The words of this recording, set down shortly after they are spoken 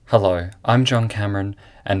Hello, I'm John Cameron,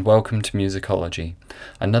 and welcome to Musicology,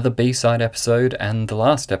 another B-side episode and the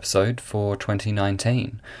last episode for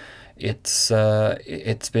 2019. It's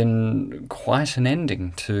been quite an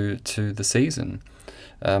ending to the season.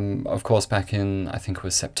 Of course, back in, I think it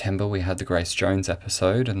was September, we had the Grace Jones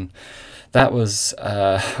episode, and that was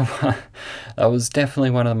that was definitely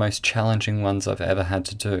one of the most challenging ones I've ever had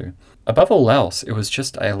to do. Above all else, it was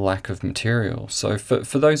just a lack of material. So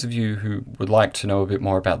for those of you who would like to know a bit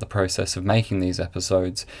more about the process of making these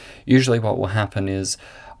episodes, usually what will happen is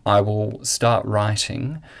I will start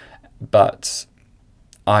writing, but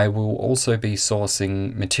I will also be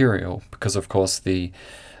sourcing material because, of course, throughout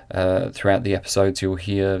the episodes you'll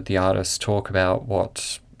hear the artists talk about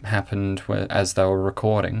what happened as they were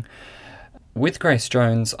recording. With Grace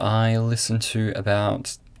Jones, I listened to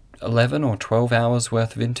about 11 or 12 hours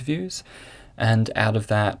worth of interviews, and out of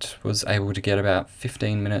that was able to get about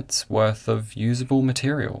 15 minutes worth of usable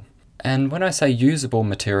material. And when I say usable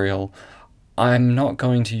material, I'm not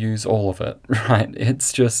going to use all of it, right?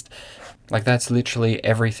 It's just, that's literally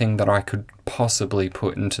everything that I could possibly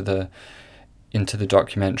put into the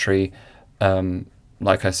documentary.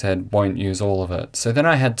 Like I said, won't use all of it. So then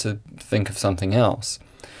I had to think of something else.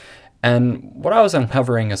 And what I was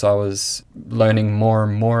uncovering as I was learning more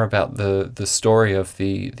and more about the story of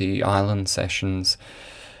the island sessions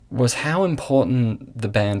was how important the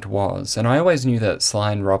band was. And I always knew that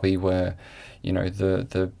Sly and Robbie were,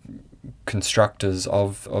 the constructors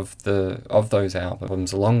of those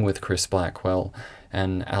albums, along with Chris Blackwell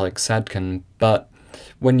and Alex Sadkin. But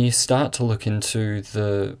when you start to look into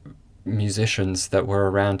the musicians that were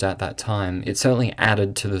around at that time, it certainly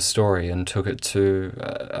added to the story and took it to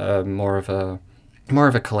more of a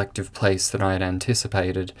collective place than I had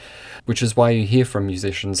anticipated, which is why you hear from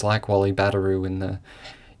musicians like Wally Badarou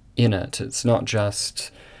in it. It's not just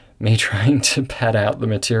me trying to pad out the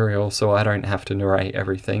material so I don't have to narrate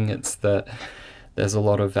everything. It's that there's a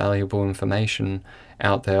lot of valuable information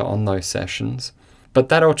out there on those sessions. But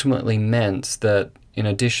that ultimately meant that in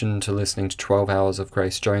addition to listening to 12 hours of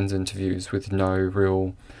Grace Jones interviews with no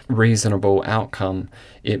real reasonable outcome,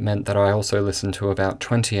 it meant that I also listened to about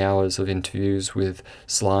 20 hours of interviews with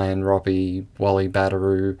Sly and Robbie, Wally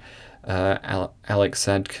Badarou, Alex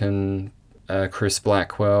Sadkin, Chris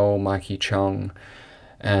Blackwell, Mikey Chung,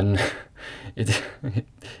 and it's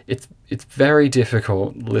very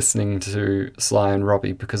difficult listening to Sly and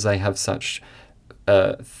Robbie because they have such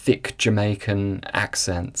thick Jamaican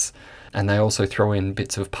accents. And they also throw in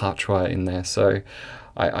bits of Patois in there. So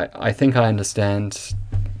I think I understand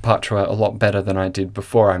Patois a lot better than I did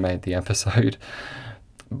before I made the episode.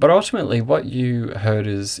 But ultimately, what you heard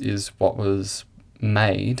is what was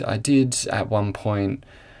made. I did at one point,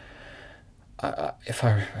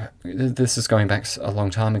 this is going back a long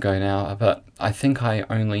time ago now, but I think I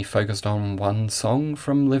only focused on one song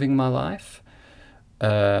from Living My Life.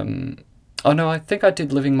 I think I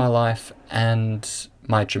did Living My Life and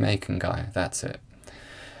My Jamaican Guy, that's it.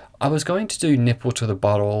 I was going to do Nipple to the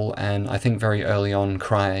Bottle and I think very early on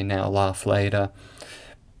Cry Now, Laugh Later.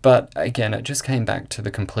 But again, it just came back to the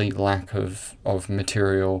complete lack of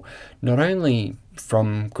material, not only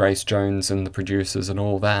from Grace Jones and the producers and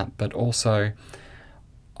all that, but also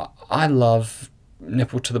I love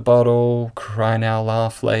Nipple to the Bottle, Cry Now,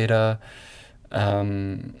 Laugh Later,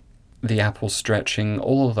 The Apple Stretching,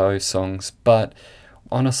 all of those songs, but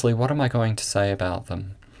honestly, what am I going to say about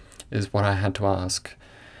them, is what I had to ask.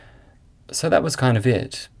 So that was kind of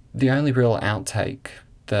it. The only real outtake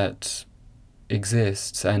that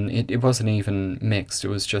exists, and it wasn't even mixed, it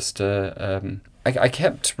was just I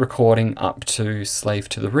kept recording up to Slave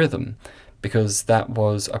to the Rhythm, because that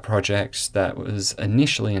was a project that was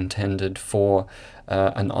initially intended for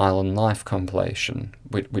an Island Life compilation,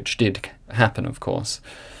 which did happen, of course.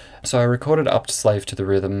 So I recorded up to Slave to the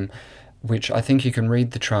Rhythm, which I think you can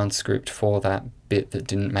read the transcript for that bit that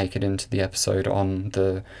didn't make it into the episode on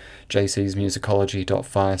the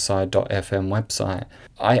jcsmusicology.fireside.fm website.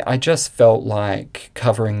 I just felt like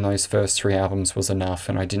covering those first three albums was enough,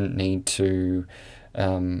 and I didn't need to,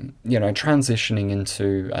 transitioning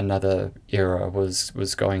into another era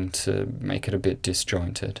was going to make it a bit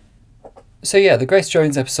disjointed. So yeah, the Grace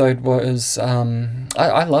Jones episode was,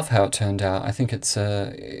 I love how it turned out. I think it's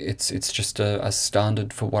just a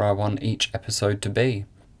standard for what I want each episode to be.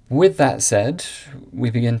 With that said, we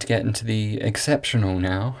begin to get into the exceptional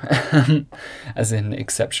now, as in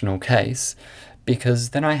exceptional case, because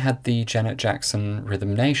then I had the Janet Jackson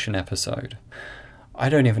Rhythm Nation episode. I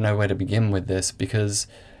don't even know where to begin with this, because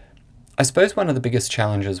I suppose one of the biggest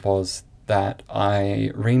challenges was that I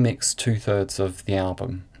remixed 2/3 of the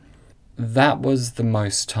album. That was the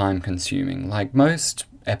most time consuming. Like most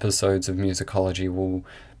episodes of musicology will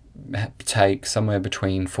take somewhere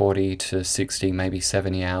between 40 to 60, maybe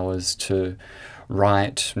 70 hours to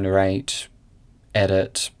write, narrate,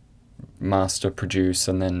 edit, master, produce,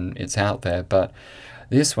 and then it's out there. But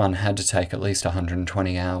this one had to take at least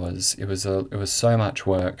 120 hours. It was so much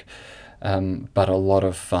work, but a lot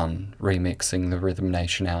of fun remixing the Rhythm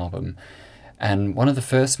Nation album. And one of the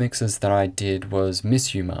first mixes that I did was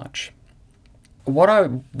Miss You Much. What I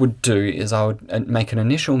would do is I would make an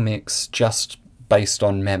initial mix just based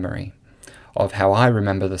on memory of how I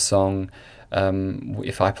remember the song.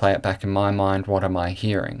 If I play it back in my mind, what am I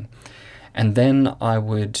hearing? And then I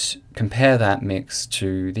would compare that mix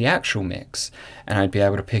to the actual mix, and I'd be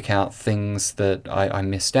able to pick out things that I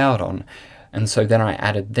missed out on. And so then I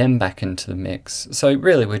added them back into the mix. So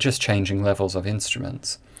really we're just changing levels of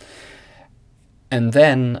instruments. And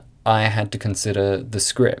then I had to consider the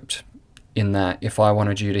script, in that if I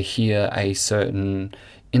wanted you to hear a certain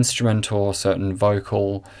instrument or certain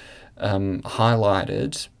vocal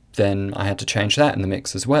highlighted, then I had to change that in the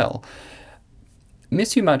mix as well.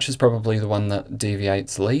 Miss You Much is probably the one that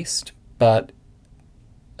deviates least, but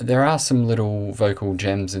there are some little vocal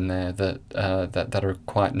gems in there that are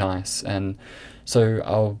quite nice. And so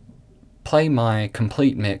I'll play my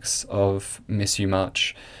complete mix of Miss You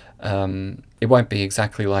Much. It won't be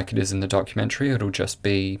exactly like it is in the documentary, it'll just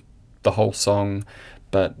be the whole song,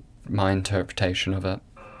 but my interpretation of it.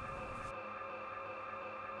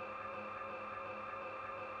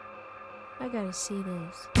 I gotta see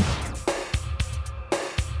this.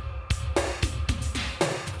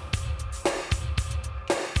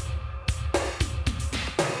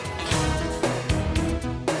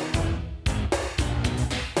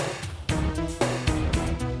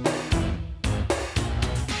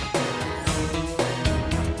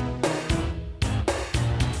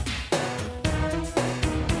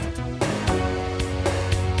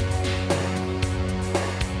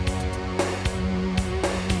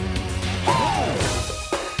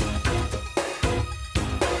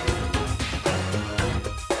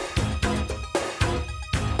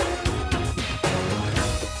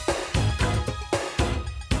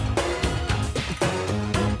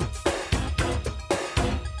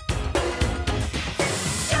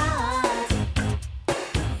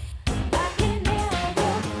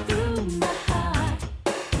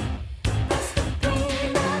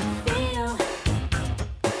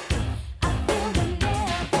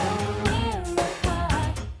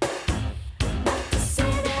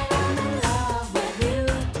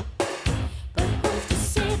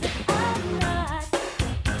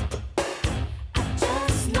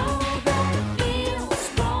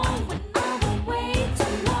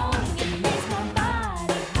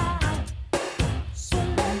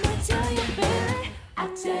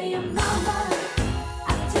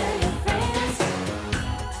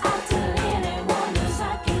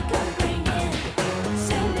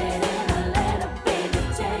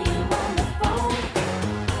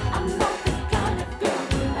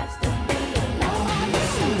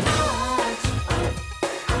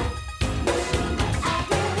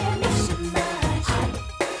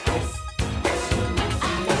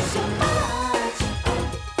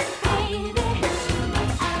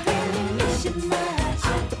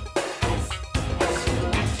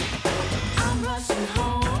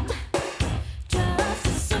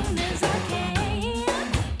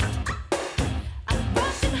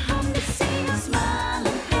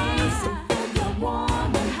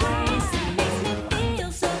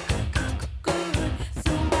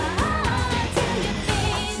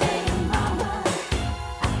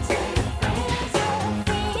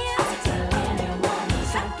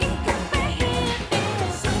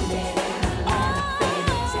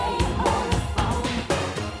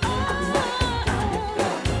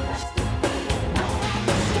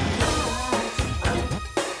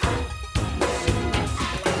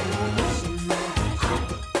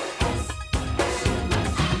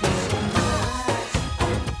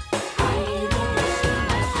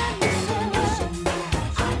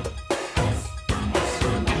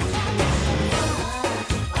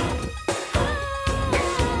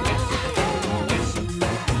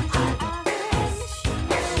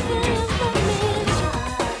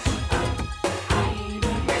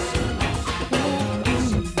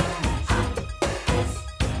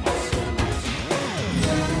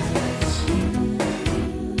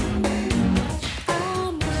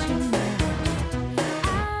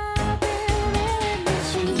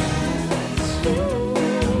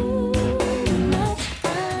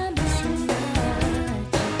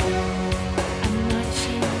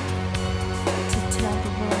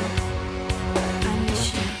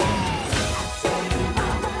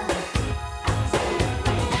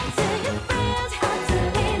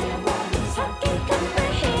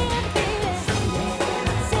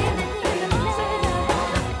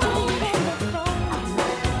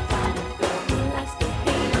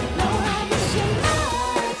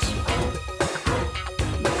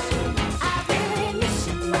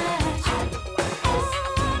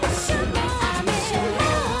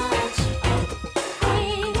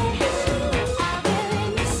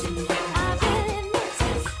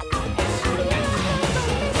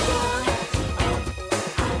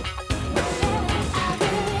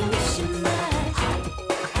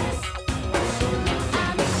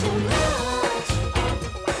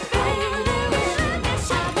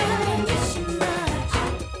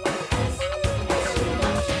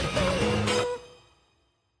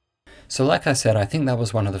 So like I said, I think that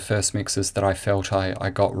was one of the first mixes that I felt I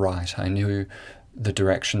got right. I knew the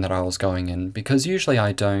direction that I was going in, because usually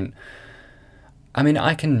I don't. I mean,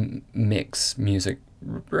 I can mix music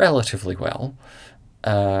relatively well,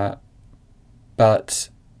 but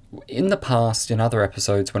in the past, in other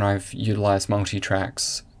episodes, when I've utilized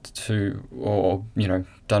multi-tracks or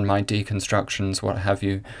done my deconstructions, what have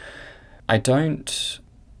you, I don't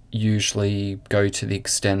usually go to the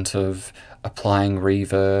extent of applying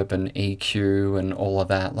reverb and EQ and all of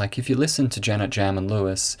that. Like, if you listen to Janet Jam and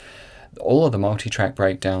Lewis, all of the multi-track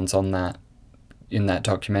breakdowns in that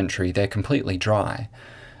documentary, they're completely dry.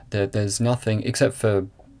 There's nothing except for,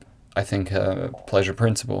 I think, Pleasure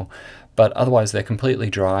Principle, but otherwise they're completely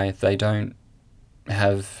dry. They don't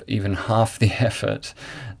have even half the effort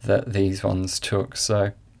that these ones took.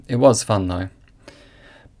 So it was fun though.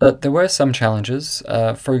 But there were some challenges.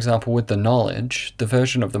 For example, with the Knowledge, the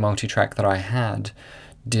version of the multi-track that I had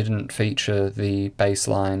didn't feature the bass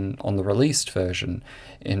line on the released version.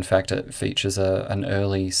 In fact, it features an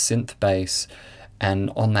early synth bass, and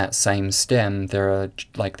on that same stem there are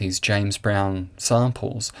like these James Brown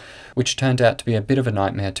samples, which turned out to be a bit of a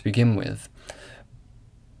nightmare to begin with.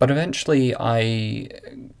 But eventually I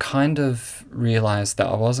kind of realised that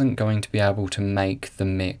I wasn't going to be able to make the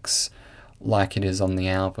mix like it is on the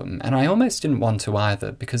album, and I almost didn't want to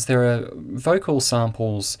either, because there are vocal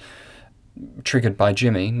samples triggered by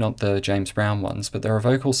Jimmy, not the James Brown ones, but there are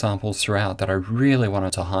vocal samples throughout that I really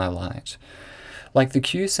wanted to highlight. Like the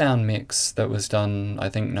Q Sound mix that was done, I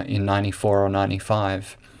think, in 94 or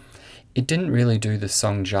 95, it didn't really do the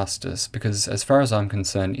song justice, because as far as I'm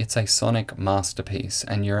concerned, it's a sonic masterpiece,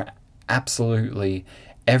 and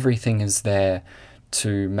everything is there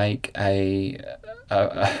to make a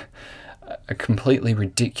completely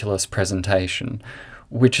ridiculous presentation,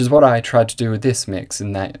 which is what I tried to do with this mix,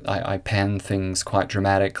 in that I pan things quite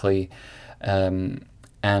dramatically, and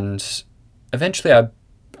eventually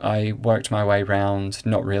I worked my way around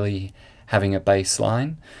not really having a bass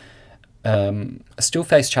line. I still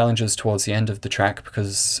faced challenges towards the end of the track,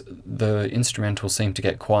 because the instrumental seemed to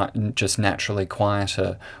get just naturally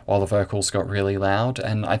quieter while the vocals got really loud,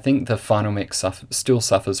 and I think the final mix still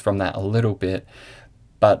suffers from that a little bit,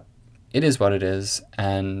 but it is what it is,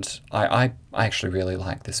 and I actually really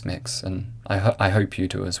like this mix, and I hope you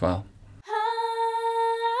do as well.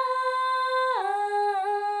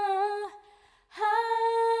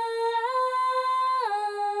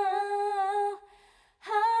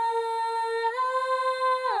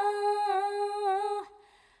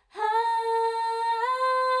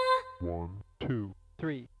 One, two,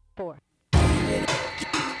 three, four.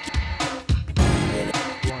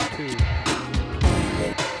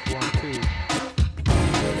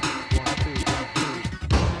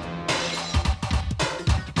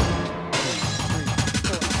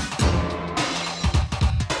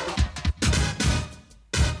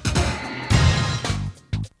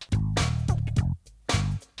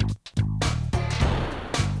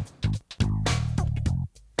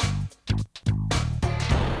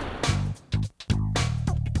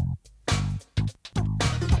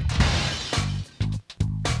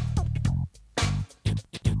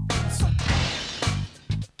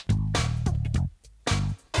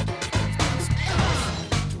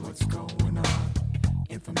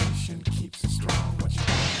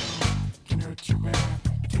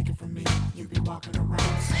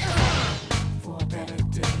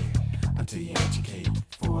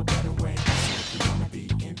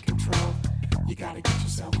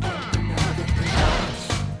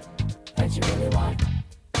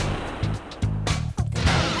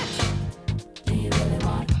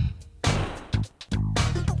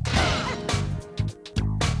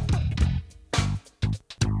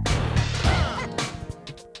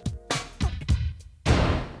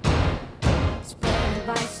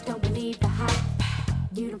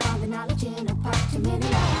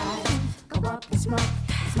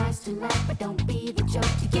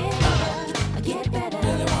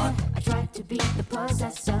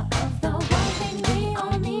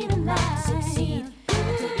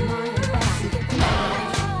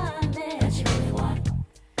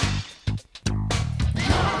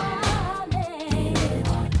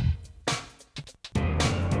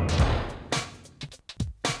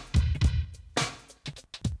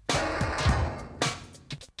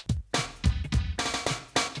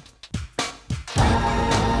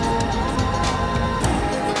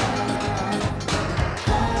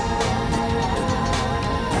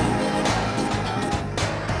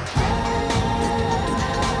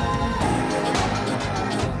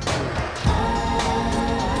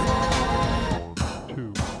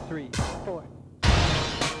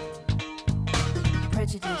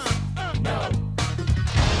 Prejudice.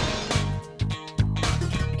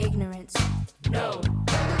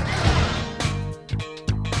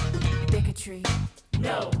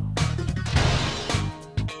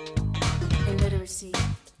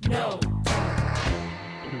 No. 2,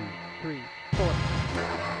 3, 4.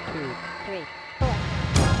 2, 3, 4.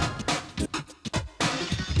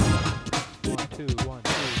 1, 2, 1,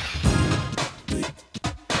 2.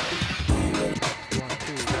 1, 2, 1, 2.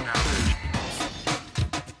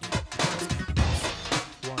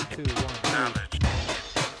 1, 2, 1, 2.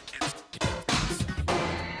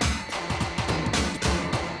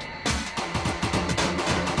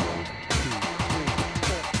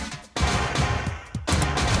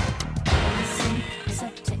 It's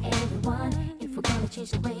up to everyone if we're gonna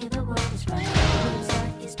change the way the world is run. The world's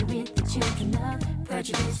art is to rid the children of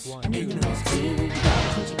prejudice and ignorance. We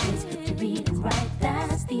gotta teach your kids to read and write.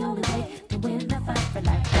 That's the only way to win the fight for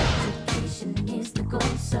life. Education is the goal,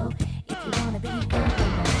 so if you wanna be good,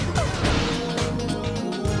 knowledge.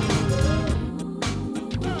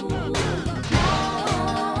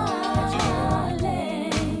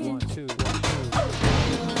 1, 2, 1, 2.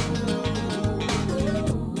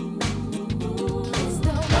 It's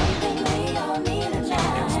the one thing we all need in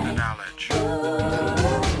life. Knowledge.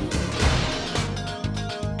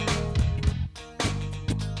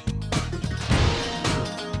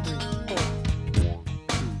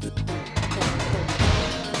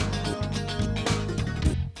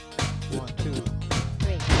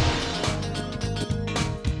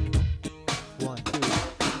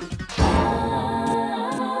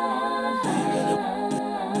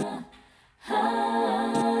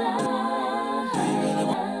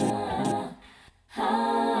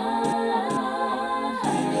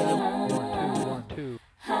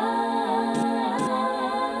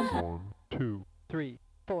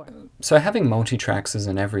 So having multi-tracks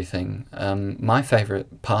isn't everything. My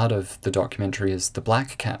favourite part of the documentary is the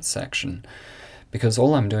Black Cat section, because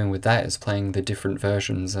all I'm doing with that is playing the different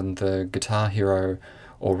versions and the Guitar Hero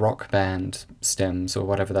or Rock Band stems or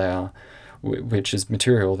whatever they are, which is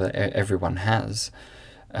material that everyone has.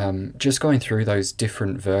 Just going through those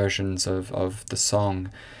different versions of the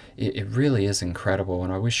song, it really is incredible,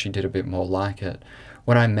 and I wish she did a bit more like it.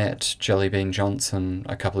 When I met Jellybean Johnson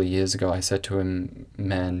a couple of years ago, I said to him,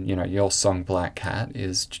 man, you know, your song Black Cat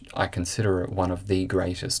is, I consider it one of the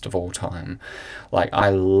greatest of all time. Like, I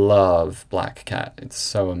love Black Cat. It's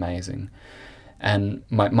so amazing. And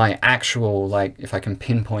my actual, like, if I can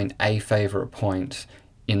pinpoint a favourite point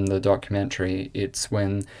in the documentary, it's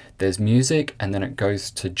when there's music and then it goes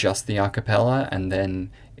to just the a cappella and then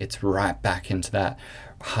it's right back into that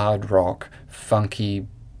hard rock, funky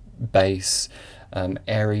bass,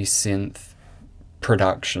 airy synth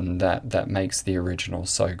production that makes the original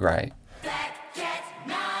so great. Black cat,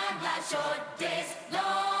 9 lives, short days,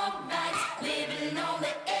 long nights, living on the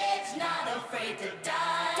edge, not afraid to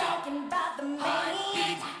die. Talking about the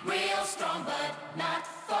heartbeat, real strong, but not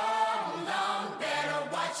for long. Better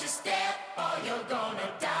watch your step, or you're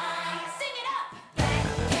gonna die. Sing it up. Black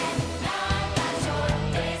cat, 9 lives, short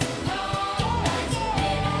days, long nights,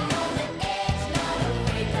 living on the edge, not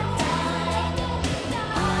afraid to die.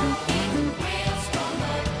 Heartbeat, real strong,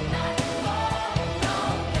 but not for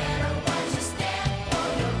long. Better watch your step, or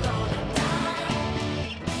you're gonna die.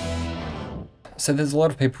 So there's a lot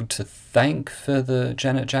of people to thank for the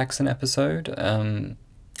Janet Jackson episode.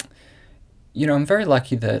 You know, I'm very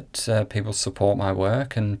lucky that people support my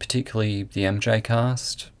work, and particularly the MJ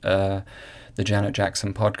Cast, the Janet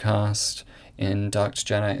Jackson podcast, induct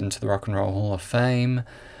Janet into the Rock and Roll Hall of Fame.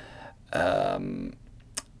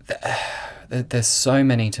 There's so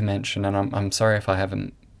many to mention, and I'm sorry if I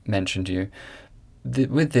haven't mentioned you.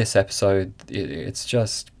 With this episode, it's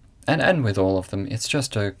just, and with all of them, it's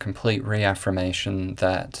just a complete reaffirmation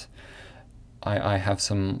that I have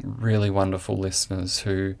some really wonderful listeners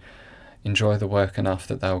who enjoy the work enough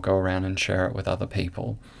that they'll go around and share it with other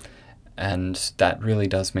people. And that really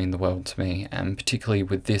does mean the world to me, and particularly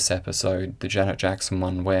with this episode, the Janet Jackson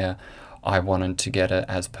one, where I wanted to get it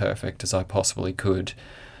as perfect as I possibly could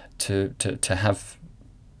to have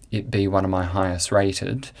it be one of my highest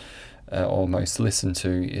rated or most listened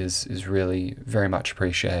to is really very much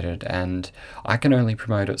appreciated, and I can only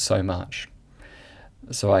promote it so much.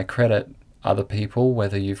 So I credit other people,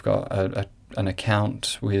 whether you've got an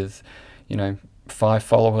account with, 5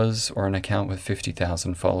 followers or an account with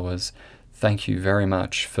 50,000 followers. Thank you very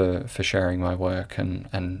much for sharing my work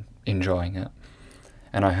and enjoying it.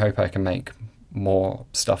 And I hope I can make more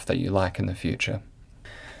stuff that you like in the future.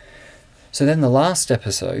 So then the last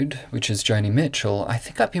episode, which is Joni Mitchell, I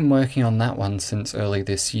think I've been working on that one since early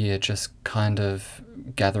this year, just kind of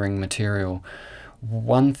gathering material.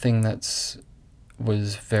 One thing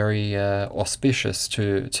was very auspicious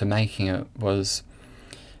to making it was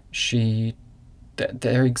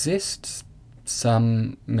there exists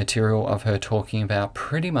some material of her talking about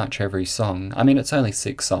pretty much every song. I mean, it's only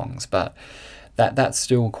 6 songs, but that's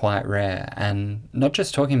still quite rare. And not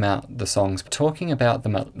just talking about the songs, but talking about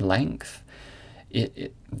them at length.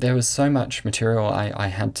 There was so much material I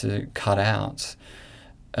had to cut out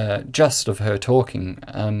just of her talking.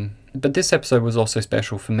 But this episode was also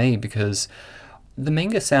special for me because the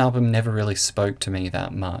Mingus album never really spoke to me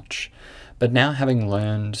that much. But now, having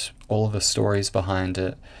learned all of the stories behind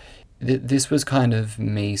it, this was kind of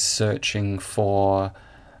me searching for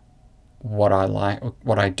what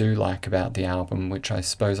I do like about the album, which I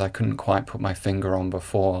suppose I couldn't quite put my finger on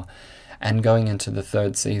before. And going into the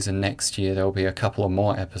 3rd season next year, there'll be a couple of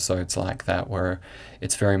more episodes like that where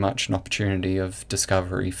it's very much an opportunity of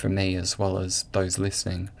discovery for me as well as those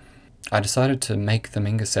listening. I decided to make the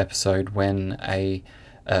Mingus episode when a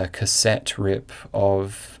cassette rip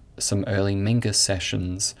of some early Mingus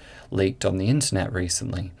sessions leaked on the internet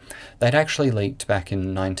recently. They'd actually leaked back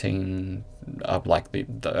in the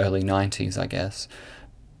early 90s, I guess,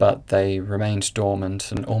 but they remained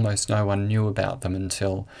dormant and almost no one knew about them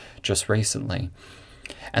until just recently.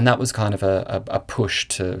 And that was kind of a push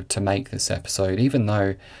to make this episode, even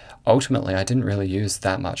though ultimately I didn't really use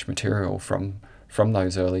that much material from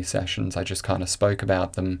those early sessions. I just kind of spoke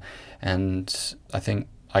about them, and I think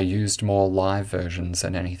I used more live versions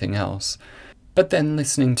than anything else. But then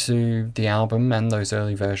listening to the album and those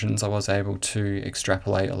early versions, I was able to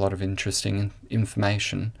extrapolate a lot of interesting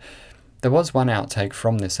information. There was one outtake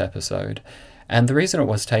from this episode, and the reason it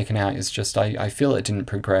was taken out is just I feel it didn't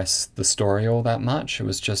progress the story all that much. It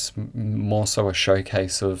was just more so a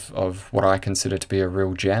showcase of what I consider to be a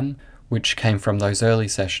real gem, which came from those early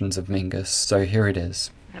sessions of Mingus. So here it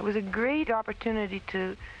is. It was a great opportunity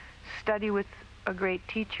to study with a great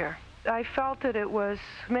teacher. I felt that it was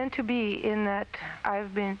meant to be, in that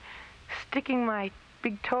I've been sticking my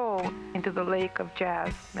big toe into the lake of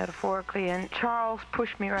jazz, metaphorically, and Charles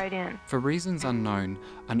pushed me right in. For reasons unknown,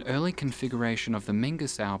 an early configuration of the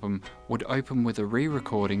Mingus album would open with a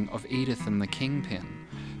re-recording of Edith and the Kingpin,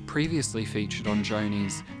 previously featured on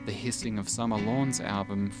Joni's The Hissing of Summer Lawns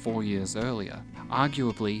album 4 years earlier.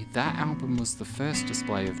 Arguably, that album was the first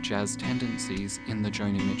display of jazz tendencies in the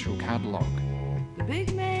Joni Mitchell catalogue. The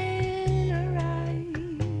big man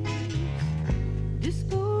arrives,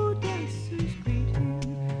 disco dancers greet him,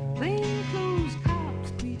 plainclothes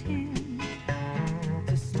cops greet him.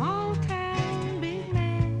 The small town big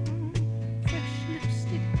man, fresh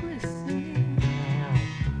lipstick glistening.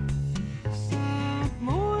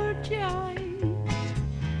 Sophomore joys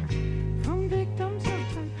from victims of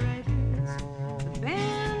typewriters. The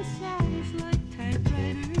band sounds like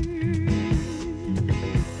typewriters.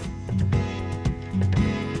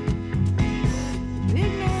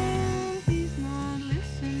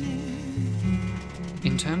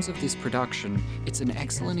 In terms of this production, it's an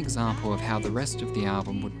excellent example of how the rest of the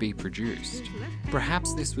album would be produced.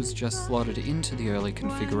 Perhaps this was just slotted into the early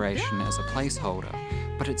configuration as a placeholder,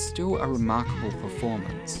 but it's still a remarkable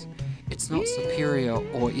performance. It's not superior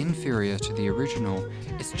or inferior to the original,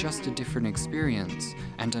 it's just a different experience,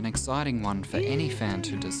 and an exciting one for any fan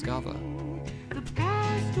to discover. The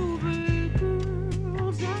past over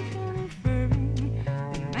girls are conferring.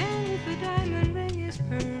 The man with the diamond ring is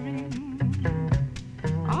purring.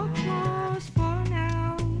 All claws for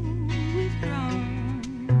now withdrawn.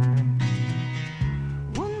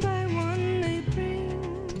 One by one they bring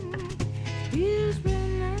his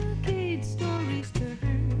renegade stories to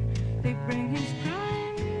her. They bring his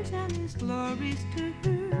crimes and his glories to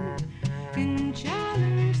her. In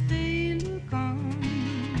challenge they look on.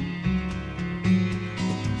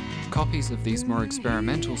 Copies of these more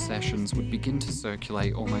experimental sessions would begin to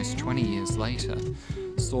circulate almost 20 years later,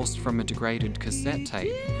 sourced from a degraded cassette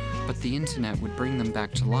tape, but the internet would bring them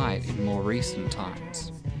back to light in more recent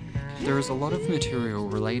times. There is a lot of material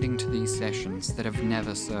relating to these sessions that have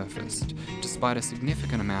never surfaced, despite a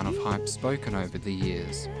significant amount of hype spoken over the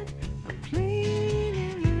years. A plane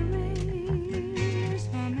in the rain is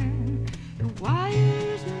humming. The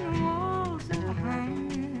wires in the walls are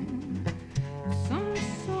humming. Some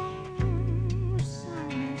song,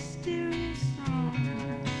 some mysterious song.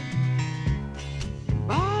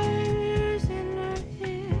 Bars in her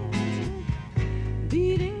head,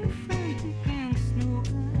 beating frantic and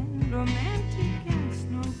snowblind, romantic and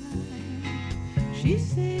snowblind. She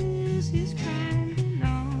says his crime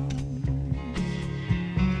belongs.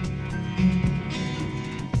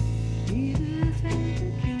 Edith and the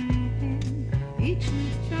Kingpin, each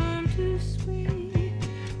with charm to sway,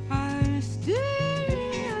 are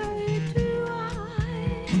staring eye to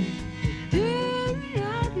eye, daring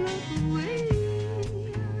not look away.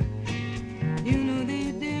 You know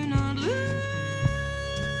they dare not look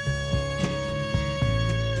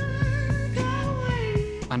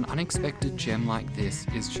An unexpected gem like this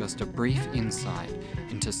is just a brief insight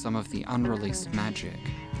into some of the unreleased magic,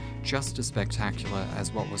 just as spectacular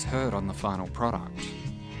as what was heard on the final product.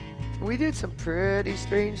 We did some pretty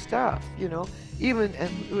strange stuff, you know. And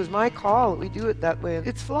it was my call that we do it that way.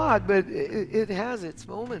 It's flawed, but it has its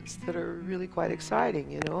moments that are really quite exciting,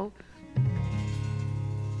 you know.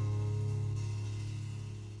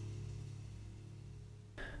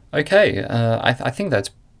 Okay, I think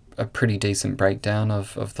that's a pretty decent breakdown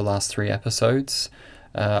of the last 3 episodes.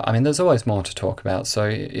 I mean, there's always more to talk about, so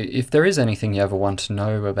if there is anything you ever want to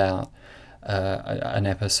know about an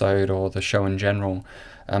episode or the show in general,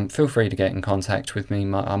 feel free to get in contact with me.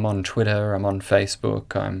 I'm on Twitter, I'm on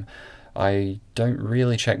Facebook, I don't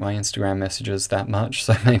really check my Instagram messages that much,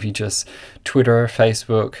 so maybe just Twitter,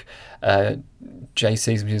 Facebook,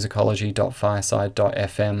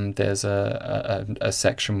 jcsmusicology.fireside.fm. There's a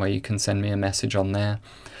section where you can send me a message on there.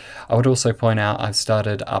 I would also point out I've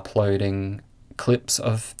started uploading clips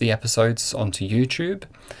of the episodes onto YouTube.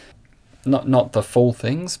 Not the full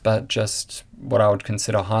things, but just what I would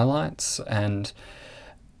consider highlights. And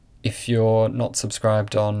if you're not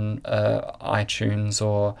subscribed on iTunes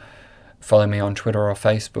or follow me on Twitter or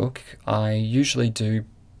Facebook, I usually do,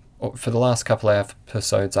 for the last couple of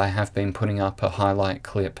episodes, I have been putting up a highlight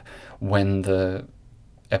clip when the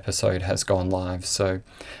episode has gone live. So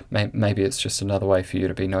maybe it's just another way for you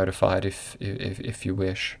to be notified if you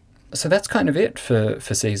wish. So that's kind of it for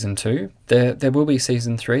Season 2. There will be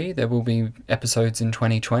Season 3. There will be episodes in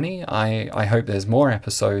 2020. I hope there's more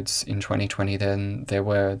episodes in 2020 than there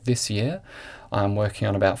were this year. I'm working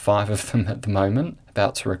on about 5 of them at the moment,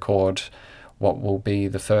 about to record what will be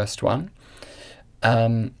the first one.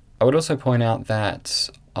 I would also point out that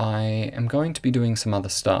I am going to be doing some other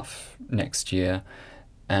stuff next year,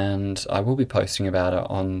 and I will be posting about it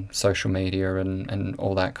on social media and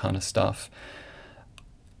all that kind of stuff.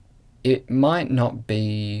 It might not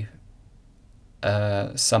be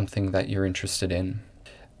something that you're interested in,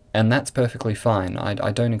 and that's perfectly fine.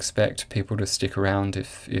 I don't expect people to stick around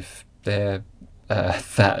if they're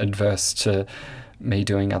that adverse to me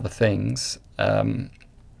doing other things.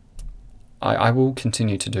 I will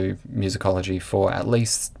continue to do musicology for at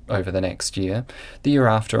least over the next year. The year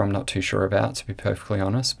after I'm not too sure about, to be perfectly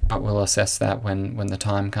honest, but we'll assess that when the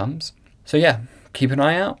time comes. So yeah, keep an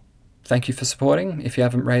eye out. Thank you for supporting. If you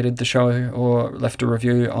haven't rated the show or left a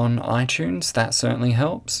review on iTunes, that certainly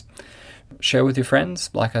helps. Share with your friends.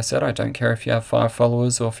 Like I said, I don't care if you have 5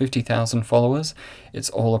 followers or 50,000 followers. It's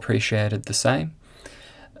all appreciated the same.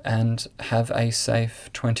 And have a safe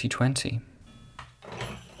 2020.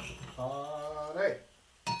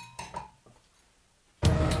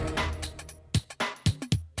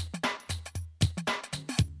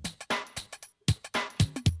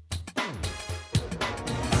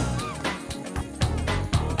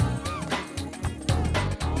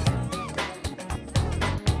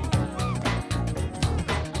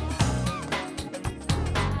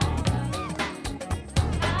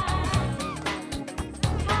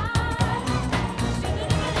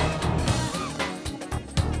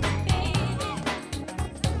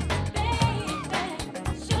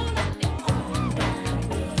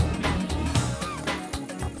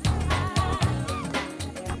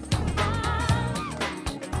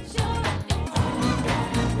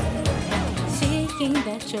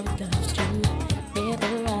 That your love's true.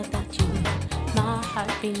 Never I thought you. My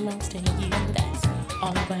heart belongs to you. That's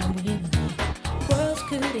all right with me. Worlds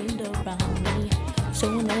could end around me. So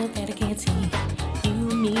I know that I can't see. You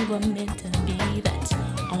and me were meant to be. That's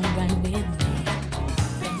all right with me.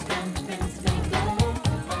 Friends come, friends may go.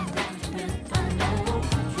 I'm friends with I know.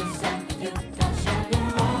 You said you got shot.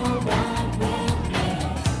 You're all right with me.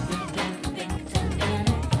 You think to the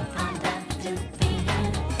end. I'm back to the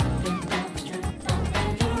end. You know the truth.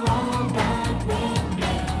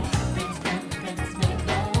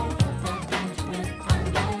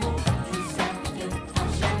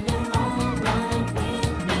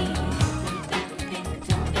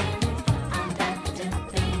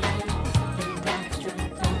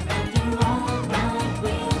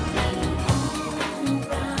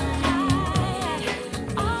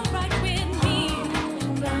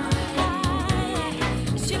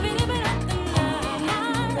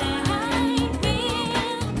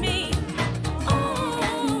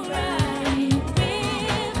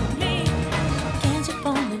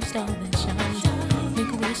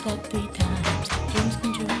 Like 3 times, dreams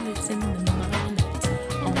come true, it's in the mind. That's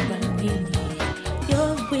all right with me.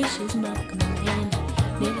 Your wish is my command.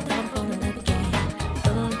 Never thought of going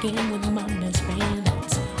to love again with my